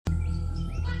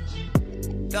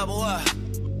Double up.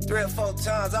 3 or 4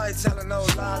 times, I ain't telling no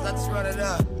lies, I just run it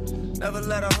up. Never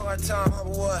let a hard time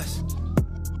humble us.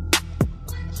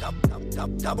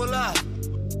 Double up.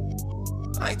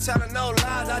 I ain't telling no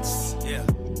lies, I just, yeah.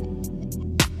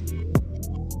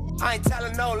 I ain't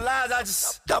telling no lies, I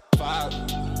just 5,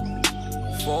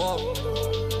 4,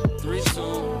 3,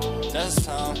 2, that's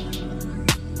time.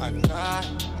 I got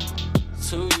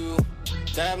to you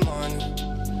that money,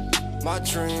 my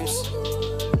dreams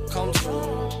come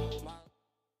true.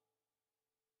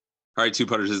 All right, two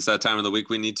putters, it's that time of the week.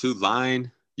 We need to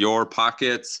line your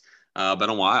pockets. Been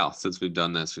a while since we've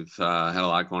done this. We've had a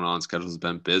lot going on. Schedule's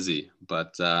been busy.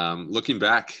 But looking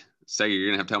back, Steggy, you're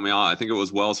going to have to help me out. I think it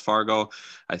was Wells Fargo.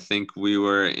 I think we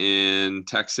were in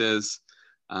Texas.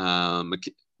 Where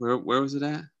was it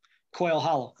at? Quail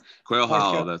Hollow. Quail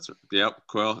Hollow. That's yep.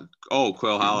 Quail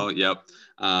Hollow. Yep.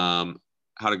 How'd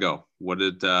it go?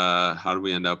 How did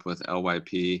we end up with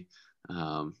LYP?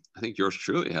 I think yours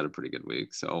truly had a pretty good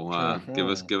week. So give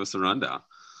us a rundown.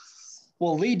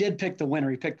 Well, Lee did pick the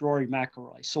winner. He picked Rory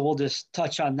McIlroy. So we'll just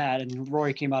touch on that. And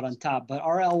Rory came out on top. But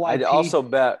our LYP. I also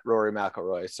bet Rory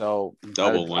McIlroy. So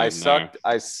double win. I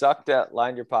sucked at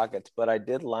line your pockets, but I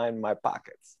did line my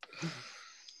pockets.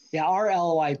 Yeah, our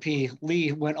LYP,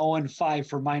 Lee went 0-5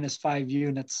 for -5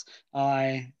 units.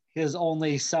 His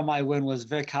only semi-win was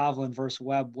Vic Hovland versus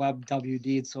Webb. Webb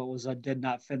WD'd, so it was a did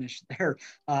not finish there.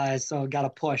 So got a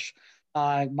push.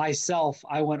 Myself,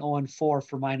 I went 0-4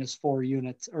 for -4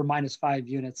 units or -5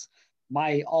 units.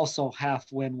 My also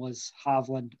half win was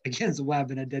Hovland against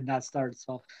Webb, and it did not start.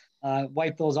 So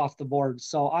wipe those off the board.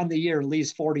 So on the year,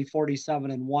 Lee's 40,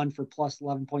 47, and 1 for plus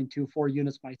 11.24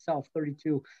 units. Myself,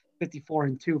 32, 54,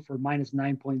 and 2 for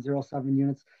 -9.07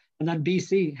 units. And then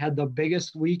BC had the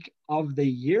biggest week of the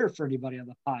year for anybody on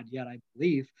the pod yet, I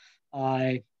believe.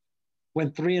 I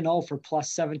went 3-0 for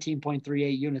plus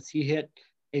 17.38 units. He hit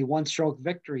a one-stroke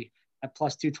victory at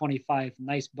plus 225.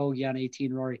 Nice bogey on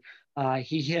 18, Rory.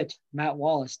 He hit Matt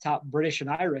Wallace, top British and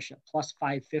Irish, at plus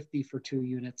 550 for 2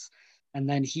 units. And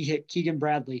then he hit Keegan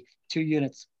Bradley, 2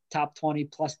 units, top 20,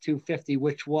 plus 250,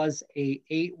 which was a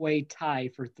 8-way tie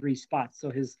for 3 spots. So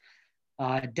his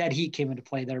dead heat came into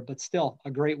play there, but still a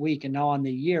great week. And now on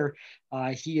the year,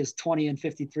 he is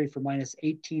 20-53 for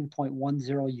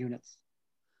 -18.10 units.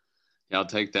 Yeah, I'll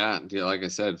take that. Yeah, like I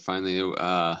said, finally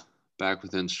back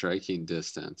within striking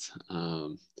distance.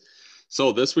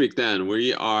 So this week then,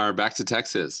 we are back to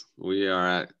Texas. We are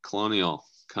at Colonial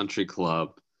Country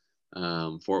Club.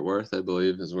 Fort Worth, I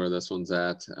believe, is where this one's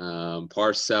at.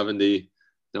 Par 70.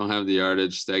 Don't have the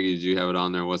yardage. Steggy, did you have it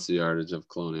on there? What's the yardage of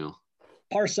Colonial?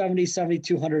 Par 70,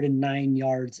 7,209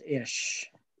 yards-ish.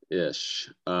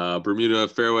 Bermuda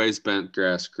fairways, bent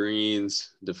grass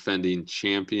greens, defending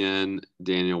champion.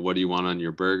 Daniel, what do you want on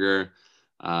your burger?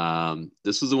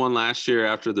 This was the one last year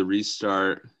after the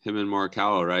restart. Him and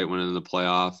Morikawa, right, went in the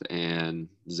playoff, and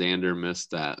Xander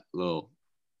missed that little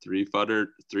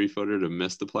three-footer to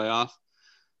miss the playoff.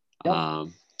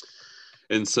 Yep.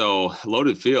 And so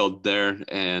loaded field there.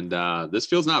 And this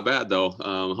field's not bad, though.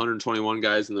 121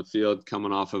 guys in the field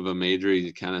coming off of a major.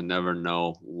 You kind of never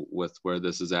know with where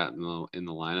this is at in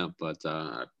the lineup, but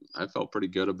I felt pretty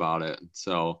good about it.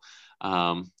 So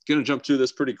going to jump through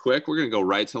this pretty quick. We're going to go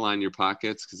right to line your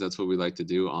pockets because that's what we like to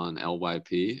do on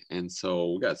LYP. And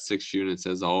so we got 6 units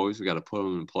as always. We got to put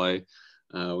them in play.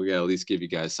 We got to at least give you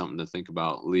guys something to think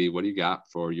about. Lee, what do you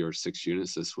got for your 6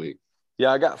 units this week?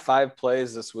 Yeah, I got 5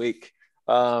 plays this week.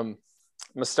 I'm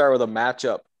going to start with a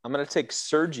matchup. I'm going to take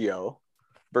Sergio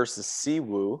versus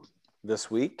Siwoo this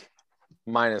week,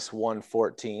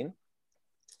 -114.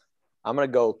 I'm going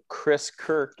to go Chris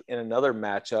Kirk in another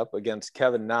matchup against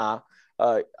Kevin Na.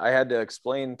 I had to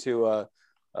explain to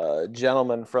a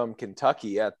gentleman from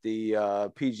Kentucky at the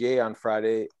PGA on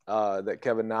Friday that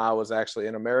Kevin Na was actually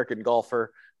an American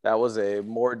golfer. That was a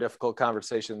more difficult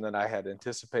conversation than I had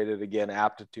anticipated. Again,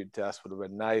 aptitude test would have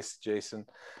been nice, Jason.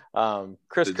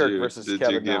 Chris Kirk versus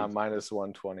Kevin Na,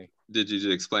 -120. Did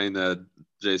you explain that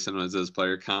Jason was his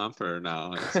player comp or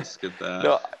no? Let's skip that.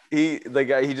 No, he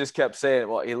just kept saying,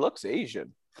 well, he looks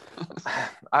Asian.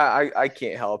 I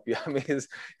can't help you. I mean,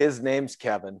 his name's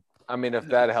Kevin. I mean, if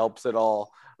that helps at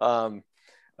all.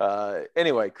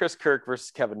 Anyway, Chris Kirk versus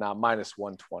Kevin Na,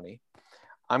 -120.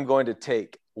 I'm going to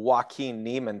take Joaquin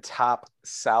Niemann, top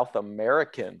South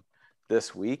American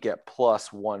this week at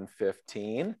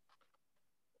 +115.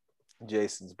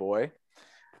 Jason's boy.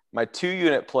 My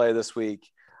 2-unit play this week.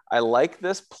 I like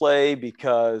this play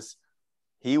because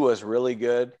he was really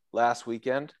good last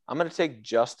weekend. I'm going to take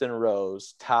Justin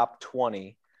Rose, top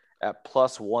 20 at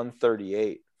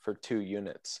 +138 for 2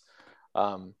 units.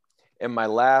 In my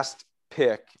last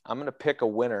pick, I'm going to pick a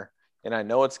winner. and I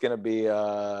know it's going to be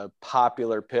a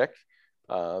popular pick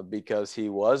because he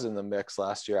was in the mix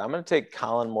last year. I'm going to take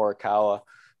Colin Morikawa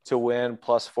to win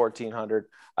plus 1,400.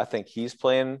 I think he's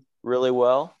playing really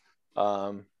well.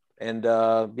 I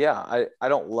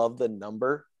don't love the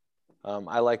number.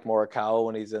 I like Morikawa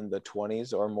when he's in the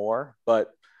 20s or more,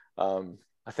 but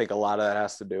I think a lot of that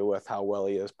has to do with how well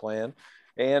he is playing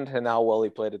and how well he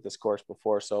played at this course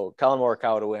before. So Colin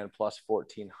Morikawa to win plus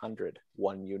 1,400,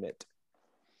 1 unit.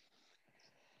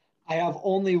 I have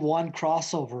only one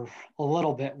crossover a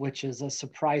little bit, which is a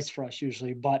surprise for us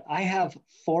usually, but I have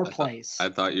 4 plays. I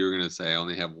thought you were going to say I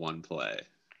only have 1 play.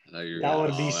 That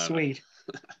would be sweet.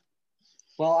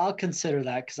 Well, I'll consider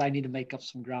that because I need to make up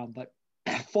some ground, but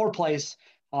 4 plays,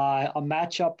 a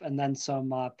matchup, and then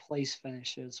some place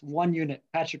finishes. 1 unit,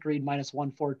 Patrick Reed minus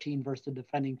 114 versus the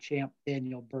defending champ,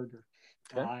 Daniel Berger.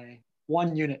 Okay.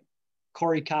 1 unit,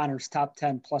 Corey Connors, top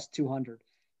 10, plus 200.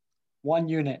 1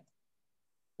 unit,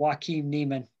 Joaquin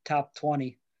Niemann, top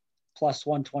 20, plus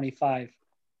 125.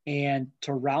 And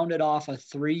to round it off, a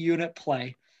 3-unit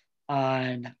play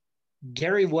on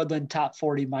Gary Woodland, top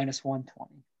 40, minus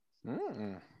 120.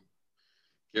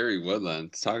 Gary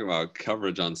Woodland, talk about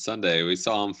coverage on Sunday. We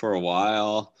saw him for a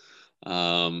while.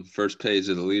 First page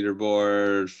of the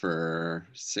leaderboard for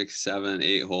 6, 7,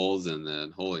 8 holes, and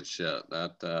then holy shit,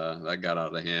 that got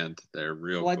out of hand there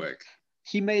real quick.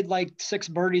 He made like 6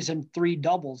 birdies and 3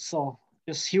 doubles. So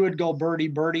just he would go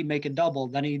birdie, make a double.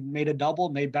 Then he made a double,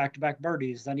 made back-to-back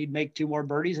birdies. Then he'd make 2 more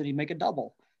birdies and he'd make a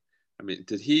double. I mean,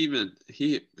 did he even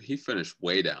he finished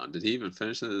way down? Did he even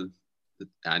finish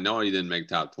I know he didn't make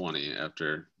top 20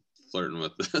 after flirting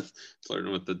with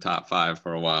the top 5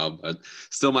 for a while, but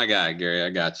still my guy, Gary.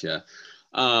 I got you.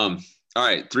 All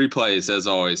right, 3 plays as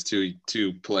always, 2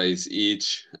 plays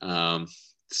each.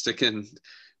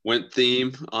 Went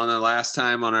theme on the last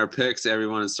time on our picks.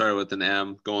 Everyone has started with an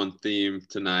M, going theme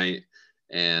tonight,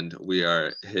 and we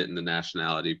are hitting the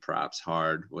nationality props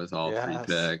hard with all 3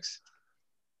 picks.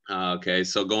 Okay,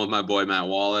 so going with my boy Matt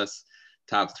Wallace,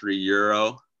 top 3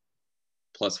 Euro,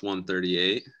 plus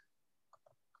 138.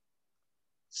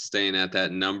 Staying at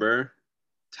that number,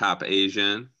 top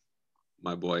Asian,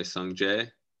 my boy Sung Jae,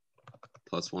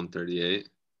 plus 138.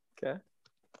 Okay.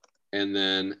 And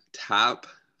then top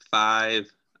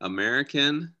 5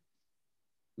 American,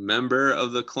 member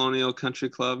of the Colonial Country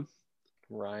Club,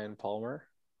 Ryan Palmer,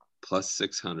 plus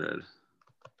 600.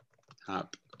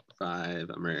 Top 5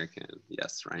 American.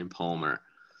 Yes, Ryan Palmer.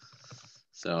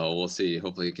 So we'll see.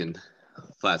 Hopefully he can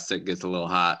flat stick gets a little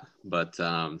hot, but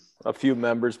a few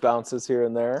members bounces here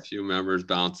and there. A few members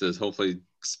bounces. Hopefully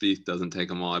Spieth doesn't take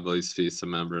them all. I believe Spieth's a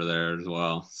member there as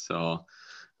well. So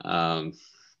a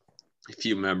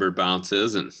few member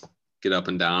bounces and get up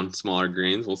and down smaller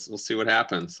greens. We'll see what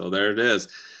happens. So there it is.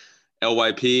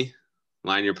 LYP,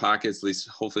 line your pockets. At least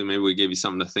hopefully maybe we gave you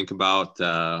something to think about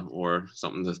or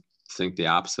something to think the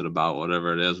opposite about,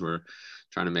 whatever it is. We're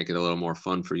trying to make it a little more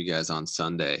fun for you guys on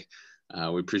Sunday.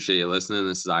 We appreciate you listening.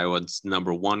 This is Iowa's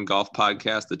 #1 golf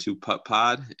podcast, the 2 Putt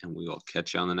Pod, and we will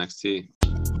catch you on the next tee.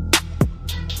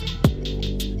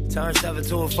 Turn 7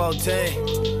 to a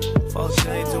 14,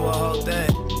 14 to a whole thing.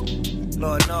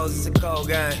 Lord knows it's a cold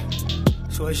game.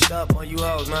 Switched up on you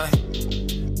hoes, man.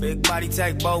 Big body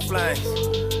take both lanes.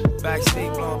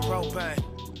 Backseat blowing propane.